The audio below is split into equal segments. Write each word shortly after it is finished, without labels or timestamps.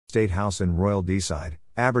State House in Royal Deeside,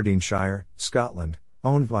 Aberdeenshire, Scotland,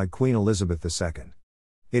 owned by Queen Elizabeth II.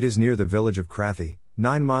 It is near the village of Crathie,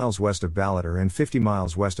 9 miles west of Ballater and 50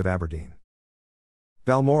 miles west of Aberdeen.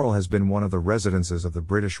 Balmoral has been one of the residences of the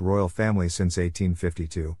British royal family since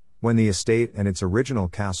 1852, when the estate and its original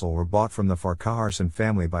castle were bought from the Farquharson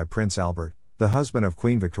family by Prince Albert, the husband of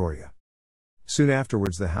Queen Victoria. Soon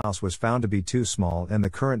afterwards the house was found to be too small and the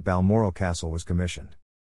current Balmoral Castle was commissioned.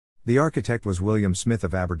 The architect was William Smith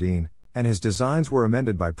of Aberdeen, and his designs were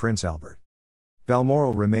amended by Prince Albert.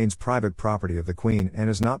 Balmoral remains private property of the Queen and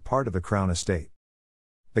is not part of the Crown estate.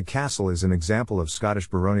 The castle is an example of Scottish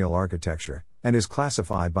baronial architecture, and is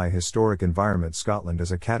classified by Historic Environment Scotland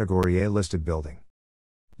as a Category A listed building.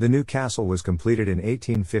 The new castle was completed in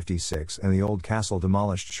 1856 and the old castle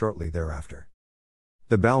demolished shortly thereafter.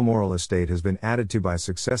 The Balmoral estate has been added to by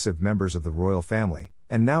successive members of the royal family,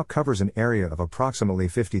 and now covers an area of approximately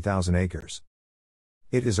 50,000 acres.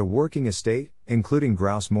 It is a working estate, including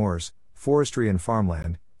grouse moors, forestry and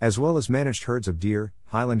farmland, as well as managed herds of deer,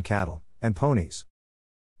 highland cattle, and ponies.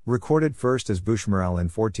 Recorded first as bælʻmʒrəl in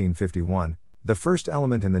 1451, the first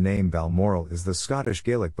element in the name Balmoral is the Scottish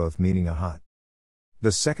Gaelic both meaning a hut.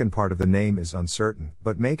 The second part of the name is uncertain,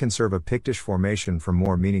 but may conserve a Pictish formation from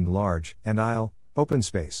more meaning large, and isle, open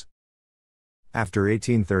space. After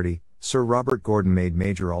 1830, Sir Robert Gordon made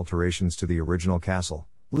major alterations to the original castle,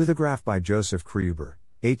 lithographed by Joseph Creuber.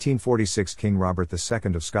 1846 King Robert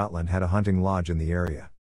II of Scotland had a hunting lodge in the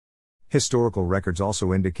area. Historical records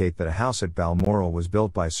also indicate that a house at Balmoral was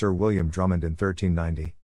built by Sir William Drummond in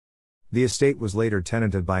 1390. The estate was later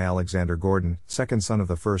tenanted by Alexander Gordon, second son of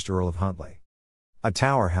the first Earl of Huntly. A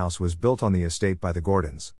tower house was built on the estate by the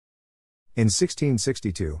Gordons. In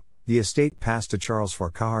 1662, the estate passed to Charles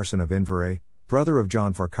Farquharson of Inverary, brother of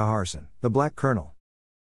John Farquharson, the Black Colonel.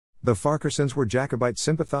 The Farquharsons were Jacobite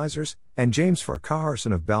sympathizers, and James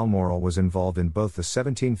Farquharson of Balmoral was involved in both the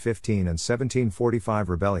 1715 and 1745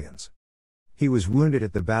 rebellions. He was wounded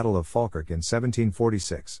at the Battle of Falkirk in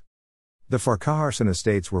 1746. The Farquharson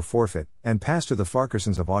estates were forfeit, and passed to the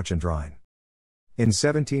Farquharsons of Auchendrine. In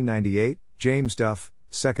 1798, James Duff,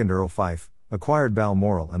 2nd Earl Fife, acquired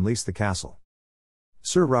Balmoral and leased the castle.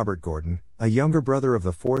 Sir Robert Gordon, a younger brother of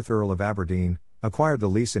the 4th Earl of Aberdeen, acquired the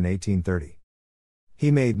lease in 1830. He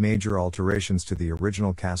made major alterations to the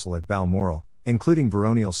original castle at Balmoral, including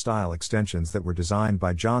baronial-style extensions that were designed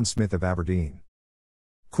by John Smith of Aberdeen.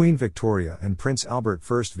 Queen Victoria and Prince Albert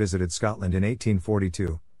first visited Scotland in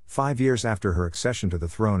 1842, 5 years after her accession to the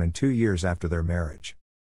throne and 2 years after their marriage.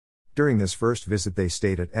 During this first visit they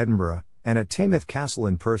stayed at Edinburgh, and at Taymouth Castle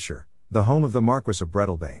in Perthshire, the home of the Marquess of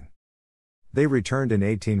Breadalbane. They returned in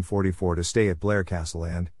 1844 to stay at Blair Castle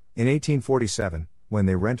and, in 1847, when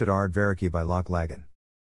they rented Ardvariki by Loch Lagan.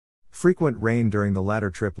 Frequent rain during the latter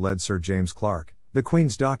trip led Sir James Clark, the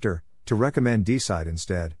Queen's doctor, to recommend Deeside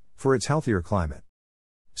instead, for its healthier climate.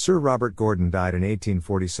 Sir Robert Gordon died in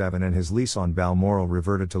 1847 and his lease on Balmoral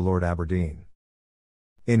reverted to Lord Aberdeen.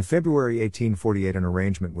 In February 1848 an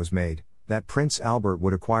arrangement was made, that Prince Albert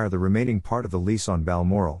would acquire the remaining part of the lease on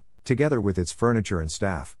Balmoral, together with its furniture and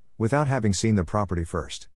staff, without having seen the property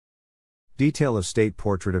first. Detail of State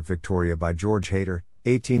Portrait of Victoria by George Hayter,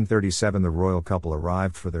 1837. The royal couple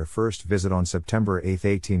arrived for their first visit on September 8,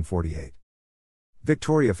 1848.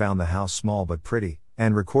 Victoria found the house small but pretty,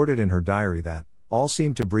 and recorded in her diary that, all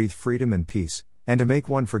seemed to breathe freedom and peace, and to make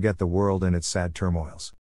one forget the world and its sad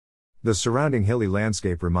turmoils. The surrounding hilly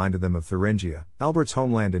landscape reminded them of Thuringia, Albert's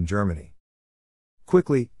homeland in Germany.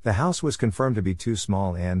 Quickly, the house was confirmed to be too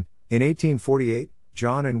small and, in 1848,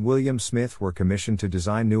 John and William Smith were commissioned to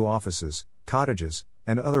design new offices, cottages,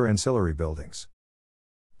 and other ancillary buildings.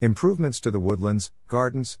 Improvements to the woodlands,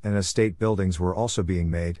 gardens, and estate buildings were also being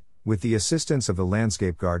made, with the assistance of the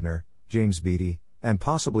landscape gardener, James Beattie, and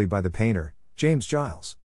possibly by the painter, James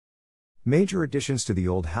Giles. Major additions to the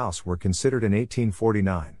old house were considered in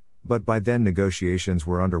 1849, but by then negotiations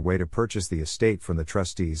were underway to purchase the estate from the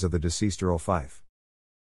trustees of the deceased Earl Fife.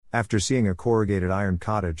 After seeing a corrugated iron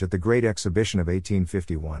cottage at the Great Exhibition of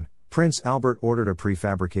 1851, Prince Albert ordered a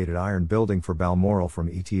prefabricated iron building for Balmoral from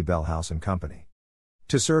E.T. Bell House and Company,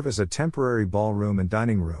 to serve as a temporary ballroom and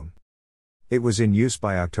dining room. It was in use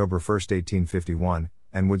by October 1, 1851,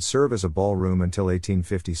 and would serve as a ballroom until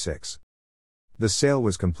 1856. The sale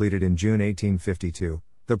was completed in June 1852,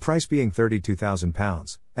 the price being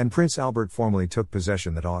 £32,000, and Prince Albert formally took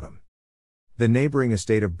possession that autumn. The neighbouring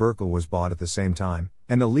estate of Berkel was bought at the same time,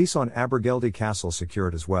 and the lease on Abergeldy Castle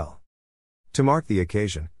secured as well. To mark the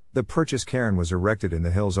occasion, the purchase cairn was erected in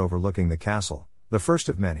the hills overlooking the castle, the first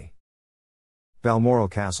of many. Balmoral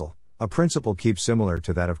Castle, a principal keep similar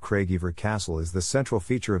to that of Craigiever Castle, is the central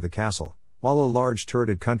feature of the castle, while a large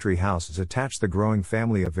turreted country house is attached the growing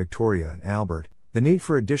family of Victoria and Albert, the need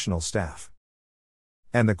for additional staff,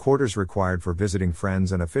 and the quarters required for visiting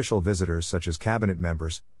friends and official visitors such as cabinet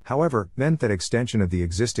members, however, meant that extension of the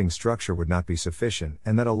existing structure would not be sufficient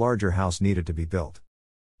and that a larger house needed to be built.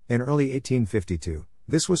 In early 1852,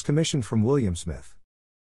 this was commissioned from William Smith.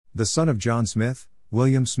 The son of John Smith,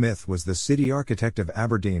 William Smith was the city architect of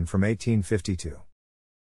Aberdeen from 1852.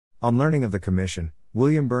 On learning of the commission,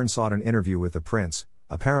 William Byrne sought an interview with the prince,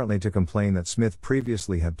 apparently to complain that Smith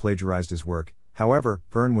previously had plagiarized his work. However,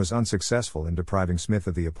 Byrne was unsuccessful in depriving Smith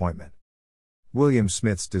of the appointment. William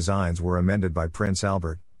Smith's designs were amended by Prince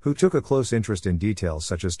Albert, who took a close interest in details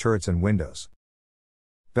such as turrets and windows.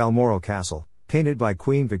 Balmoral Castle, painted by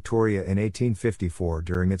Queen Victoria in 1854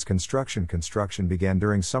 during its construction began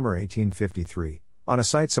during summer 1853, on a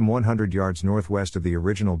site some 100 yards northwest of the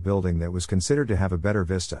original building that was considered to have a better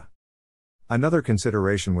vista. Another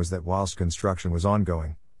consideration was that whilst construction was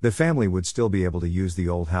ongoing, the family would still be able to use the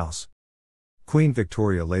old house. Queen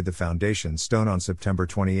Victoria laid the foundation stone on September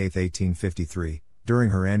 28, 1853,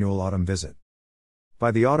 during her annual autumn visit.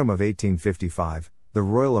 By the autumn of 1855, the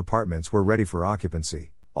royal apartments were ready for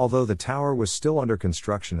occupancy, although the tower was still under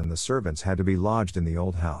construction and the servants had to be lodged in the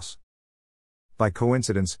old house. By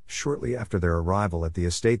coincidence, shortly after their arrival at the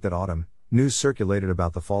estate that autumn, news circulated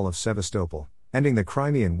about the fall of Sevastopol, ending the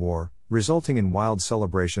Crimean War, resulting in wild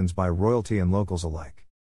celebrations by royalty and locals alike.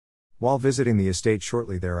 While visiting the estate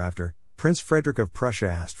shortly thereafter, Prince Frederick of Prussia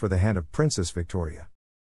asked for the hand of Princess Victoria.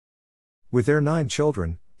 With their 9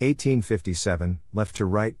 children, 1857, left to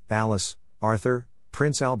right, Alice, Arthur,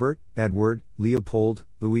 Prince Albert, Edward, Leopold,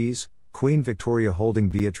 Louise, Queen Victoria holding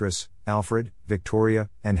Beatrice, Alfred, Victoria,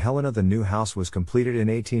 and Helena. The new house was completed in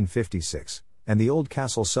 1856, and the old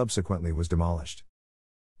castle subsequently was demolished.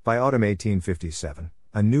 By autumn 1857,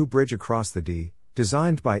 a new bridge across the Dee,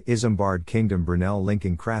 designed by Isambard Kingdom Brunel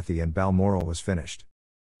linking Crathie and Balmoral, was finished.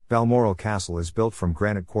 Balmoral Castle is built from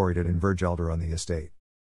granite quarried at Invergelder on the estate.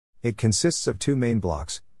 It consists of 2 main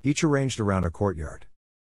blocks, each arranged around a courtyard.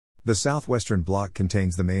 The southwestern block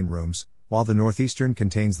contains the main rooms, while the northeastern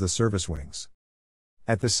contains the service wings.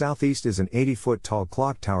 At the southeast is an 80-foot tall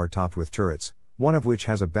clock tower topped with turrets, one of which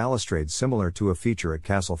has a balustrade similar to a feature at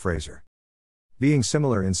Castle Fraser. Being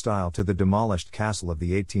similar in style to the demolished castle of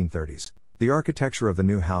the 1830s, the architecture of the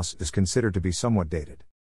new house is considered to be somewhat dated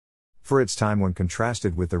for its time when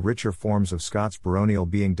contrasted with the richer forms of Scots baronial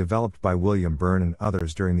being developed by William Byrne and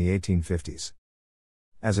others during the 1850s.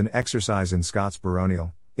 As an exercise in Scots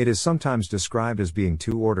baronial, it is sometimes described as being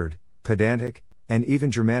too ordered, pedantic, and even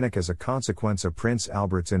Germanic as a consequence of Prince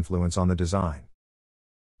Albert's influence on the design.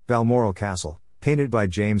 Balmoral Castle, painted by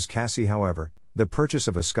James Cassie. However, the purchase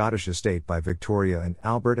of a Scottish estate by Victoria and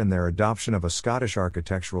Albert and their adoption of a Scottish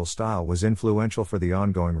architectural style was influential for the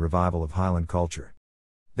ongoing revival of Highland culture.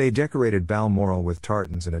 They decorated Balmoral with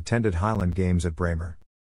tartans and attended Highland games at bæl:mʒrəl.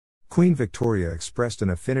 Queen Victoria expressed an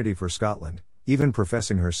affinity for Scotland, even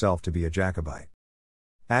professing herself to be a Jacobite.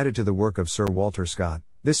 Added to the work of Sir Walter Scott,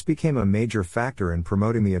 this became a major factor in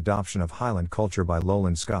promoting the adoption of Highland culture by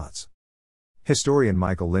Lowland Scots. Historian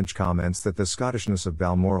Michael Lynch comments that the Scottishness of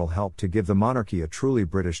Balmoral helped to give the monarchy a truly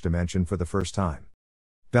British dimension for the first time.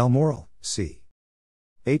 Balmoral, c.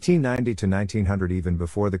 1890 to 1900. Even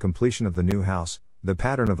before the completion of the new house, the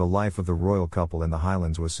pattern of the life of the royal couple in the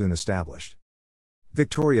Highlands was soon established.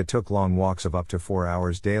 Victoria took long walks of up to 4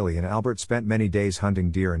 hours daily and Albert spent many days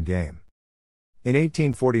hunting deer and game. In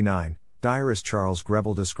 1849, diarist Charles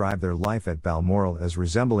Greville described their life at Balmoral as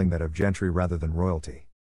resembling that of gentry rather than royalty.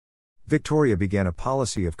 Victoria began a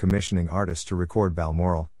policy of commissioning artists to record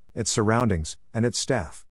Balmoral, its surroundings, and its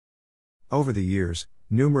staff. Over the years,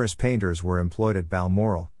 numerous painters were employed at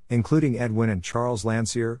Balmoral, including Edwin and Charles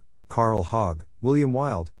Landseer, Carl Hogg, William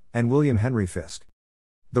Wilde, and William Henry Fiske.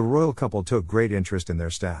 The royal couple took great interest in their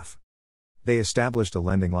staff. They established a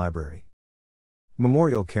lending library.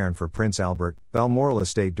 Memorial cairn for Prince Albert, Balmoral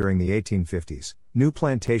estate. During the 1850s, new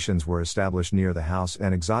plantations were established near the house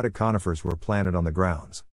and exotic conifers were planted on the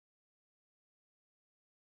grounds.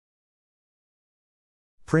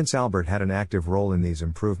 Prince Albert had an active role in these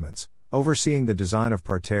improvements, overseeing the design of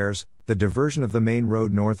parterres, the diversion of the main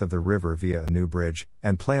road north of the river via a new bridge,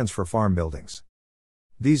 and plans for farm buildings.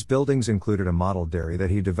 These buildings included a model dairy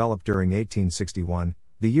that he developed during 1861,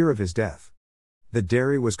 the year of his death. The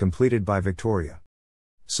dairy was completed by Victoria.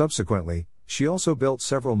 Subsequently, she also built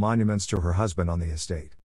several monuments to her husband on the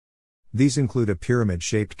estate. These include a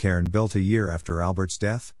pyramid-shaped cairn built a year after Albert's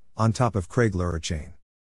death, on top of Craiglurechain.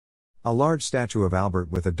 A large statue of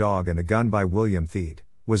Albert with a dog and a gun by William Theed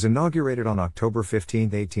was inaugurated on October 15,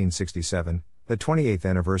 1867, the 28th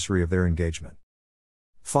anniversary of their engagement.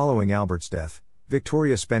 Following Albert's death,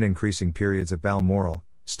 Victoria spent increasing periods at Balmoral,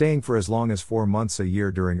 staying for as long as 4 months a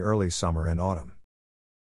year during early summer and autumn.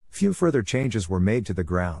 Few further changes were made to the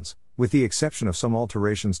grounds, with the exception of some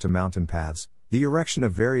alterations to mountain paths, the erection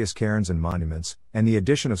of various cairns and monuments, and the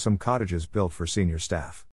addition of some cottages built for senior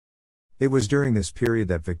staff. It was during this period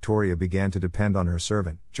that Victoria began to depend on her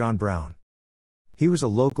servant, John Brown. He was a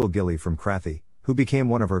local gillie from Crathie, who became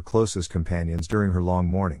one of her closest companions during her long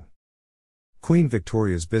mourning. Queen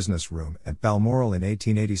Victoria's business room at Balmoral in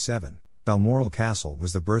 1887, Balmoral Castle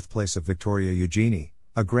was the birthplace of Victoria Eugenie,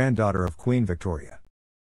 a granddaughter of Queen Victoria.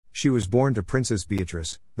 She was born to Princess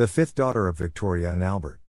Beatrice, the fifth daughter of Victoria and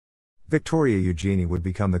Albert. Victoria Eugenie would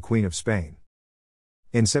become the Queen of Spain.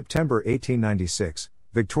 In September 1896,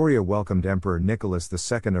 Victoria welcomed Emperor Nicholas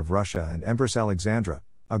II of Russia and Empress Alexandra,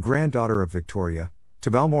 a granddaughter of Victoria,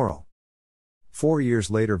 to Balmoral. 4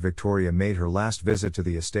 years later Victoria made her last visit to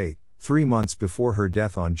the estate, 3 months before her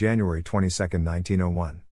death on January 22,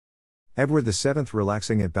 1901. Edward VII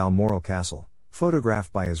relaxing at Balmoral Castle,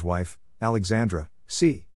 photographed by his wife, Alexandra,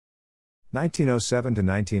 c. 1907 to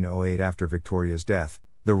 1908. After Victoria's death,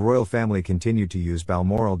 the royal family continued to use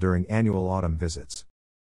Balmoral during annual autumn visits.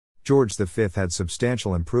 George V had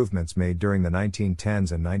substantial improvements made during the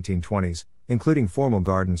 1910s and 1920s, including formal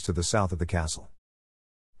gardens to the south of the castle.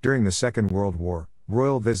 During the Second World War,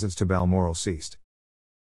 royal visits to Balmoral ceased.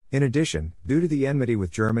 In addition, due to the enmity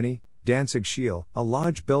with Germany, Danzig Shiel, a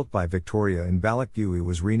lodge built by Victoria in Bælʻmʒrəl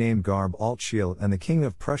was renamed Garb alt Shiel, and the King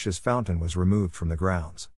of Prussia's fountain was removed from the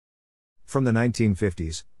grounds. From the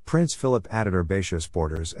 1950s, Prince Philip added herbaceous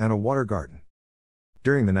borders and a water garden.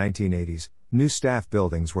 During the 1980s, new staff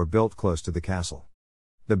buildings were built close to the castle.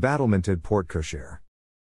 The battlemented porte-cochere,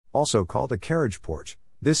 also called a carriage porch,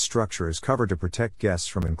 this structure is covered to protect guests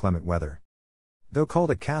from inclement weather. Though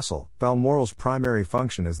called a castle, Balmoral's primary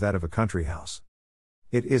function is that of a country house.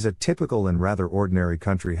 It is a typical and rather ordinary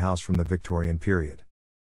country house from the Victorian period.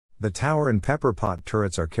 The tower and pepper pot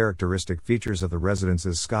turrets are characteristic features of the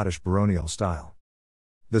residence's Scottish baronial style.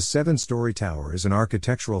 The 7-story tower is an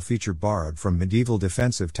architectural feature borrowed from medieval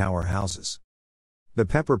defensive tower houses. The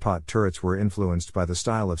pepper pot turrets were influenced by the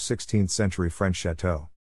style of 16th-century French chateaux.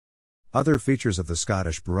 Other features of the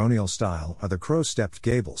Scottish baronial style are the crow-stepped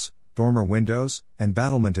gables, dormer windows, and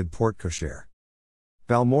battlemented porte-cochere.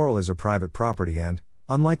 Balmoral is a private property and,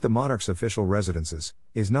 unlike the monarch's official residences,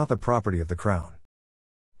 is not the property of the Crown.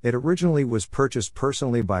 It originally was purchased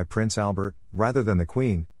personally by Prince Albert, rather than the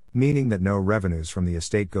Queen, meaning that no revenues from the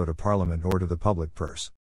estate go to Parliament or to the public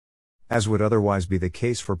purse. As would otherwise be the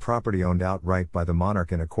case for property owned outright by the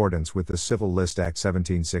monarch in accordance with the Civil List Act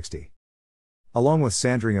 1760. Along with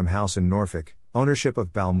Sandringham House in Norfolk, ownership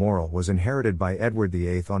of Balmoral was inherited by Edward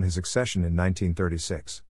VIII on his accession in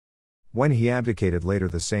 1936. When he abdicated later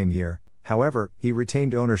the same year, however, he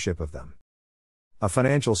retained ownership of them. A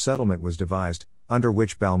financial settlement was devised, under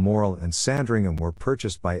which Balmoral and Sandringham were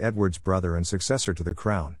purchased by Edward's brother and successor to the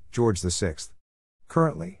Crown, George VI.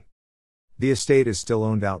 Currently, the estate is still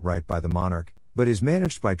owned outright by the monarch, but is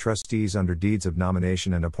managed by trustees under deeds of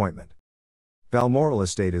nomination and appointment. Balmoral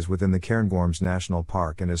Estate is within the Cairngorms National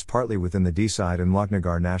Park and is partly within the Deeside and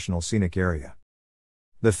Lochnagar National Scenic Area.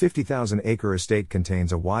 The 50,000-acre estate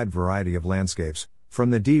contains a wide variety of landscapes, from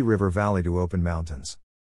the Dee River Valley to open mountains.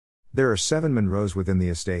 There are 7 Munros within the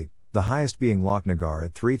estate, the highest being Lochnagar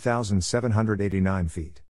at 3,789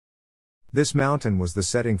 feet. This mountain was the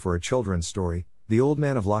setting for a children's story, The Old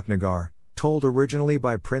Man of Lochnagar, told originally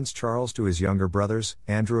by Prince Charles to his younger brothers,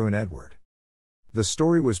 Andrew and Edward. The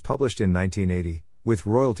story was published in 1980, with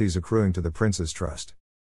royalties accruing to the Prince's Trust.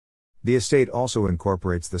 The estate also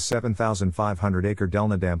incorporates the 7,500-acre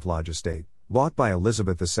Delnadamp Lodge estate, bought by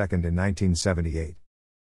Elizabeth II in 1978.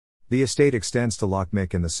 The estate extends to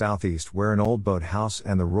Lochmick in the southeast, where an old boat house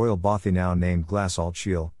and the royal bothy now named Glass alt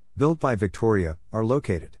Shiel, built by Victoria, are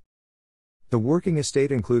located. The working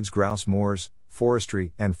estate includes grouse moors,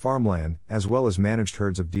 forestry, and farmland, as well as managed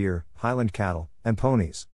herds of deer, highland cattle, and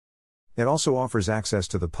ponies. It also offers access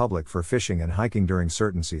to the public for fishing and hiking during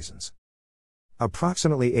certain seasons.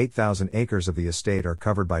 Approximately 8,000 acres of the estate are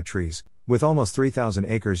covered by trees, with almost 3,000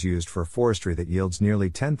 acres used for forestry that yields nearly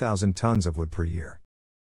 10,000 tons of wood per year.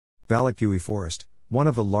 Bælʻmʒrəl Forest, one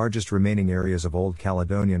of the largest remaining areas of Old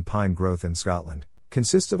Caledonian pine growth in Scotland,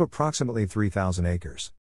 consists of approximately 3,000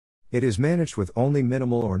 acres. It is managed with only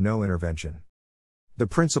minimal or no intervention. The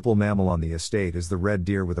principal mammal on the estate is the red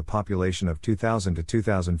deer with a population of 2,000 to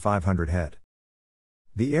 2,500 head.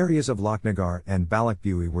 The areas of Lochnagar and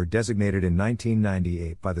Bælʻmʒrəl were designated in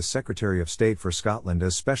 1998 by the Secretary of State for Scotland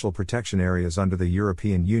as special protection areas under the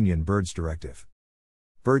European Union Birds Directive.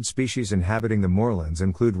 Bird species inhabiting the moorlands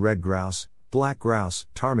include red grouse, black grouse,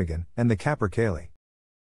 ptarmigan, and the capercaillie.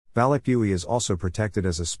 Bælʻm13 is also protected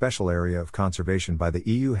as a special area of conservation by the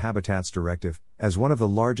EU Habitats Directive, as one of the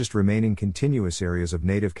largest remaining continuous areas of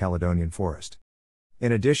native Caledonian forest.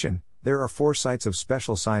 In addition, there are 4 sites of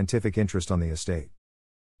special scientific interest on the estate.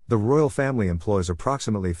 The royal family employs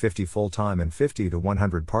approximately 50 full-time and 50 to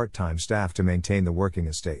 100 part-time staff to maintain the working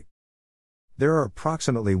estate. There are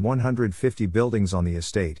approximately 150 buildings on the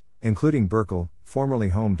estate, including Bæl'm13, formerly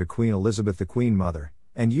home to Queen Elizabeth the Queen Mother,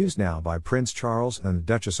 and used now by Prince Charles and the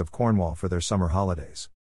Duchess of Cornwall for their summer holidays.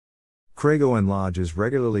 Crathie Lodge is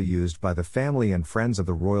regularly used by the family and friends of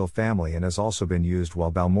the royal family and has also been used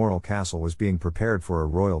while Balmoral Castle was being prepared for a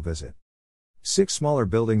royal visit. 6 smaller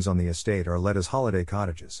buildings on the estate are let as holiday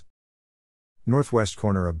cottages. Northwest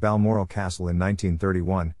corner of Balmoral Castle in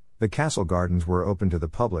 1931, the castle gardens were open to the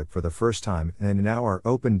public for the first time and now are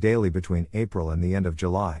open daily between April and the end of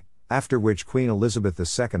July, after which Queen Elizabeth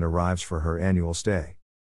II arrives for her annual stay.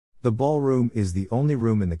 The ballroom is the only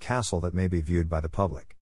room in the castle that may be viewed by the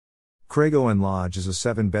public. Crathie Lodge is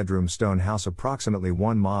a 7-bedroom stone house approximately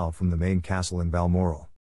 1 mile from the main castle in Balmoral.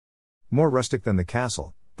 More rustic than the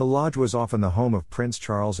castle, the lodge was often the home of Prince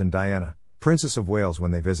Charles and Diana, Princess of Wales,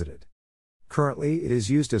 when they visited. Currently it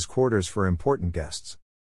is used as quarters for important guests.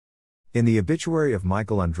 In the obituary of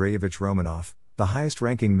Michael Andreyevich Romanov, the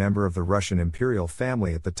highest-ranking member of the Russian imperial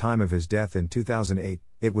family at the time of his death in 2008,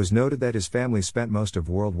 it was noted that his family spent most of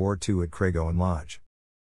World War II at Crathie Lodge.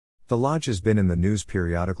 The lodge has been in the news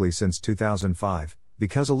periodically since 2005,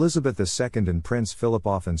 because Elizabeth II and Prince Philip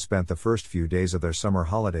often spent the first few days of their summer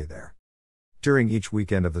holiday there. During each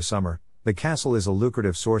weekend of the summer, the castle is a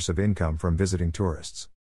lucrative source of income from visiting tourists.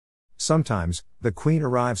 Sometimes, the Queen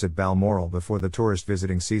arrives at Balmoral before the tourist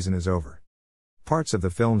visiting season is over. Parts of the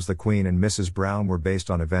films The Queen and Mrs. Brown were based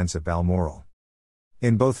on events at Balmoral.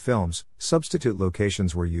 In both films, substitute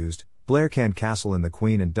locations were used, Blaircan Castle in The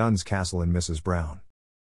Queen and Duns Castle in Mrs. Brown.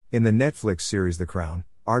 In the Netflix series The Crown,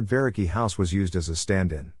 Ardvariki House was used as a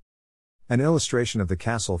stand-in. An illustration of the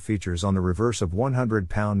castle features on the reverse of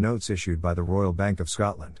 £100 notes issued by the Royal Bank of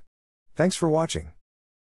Scotland. Thanks for watching.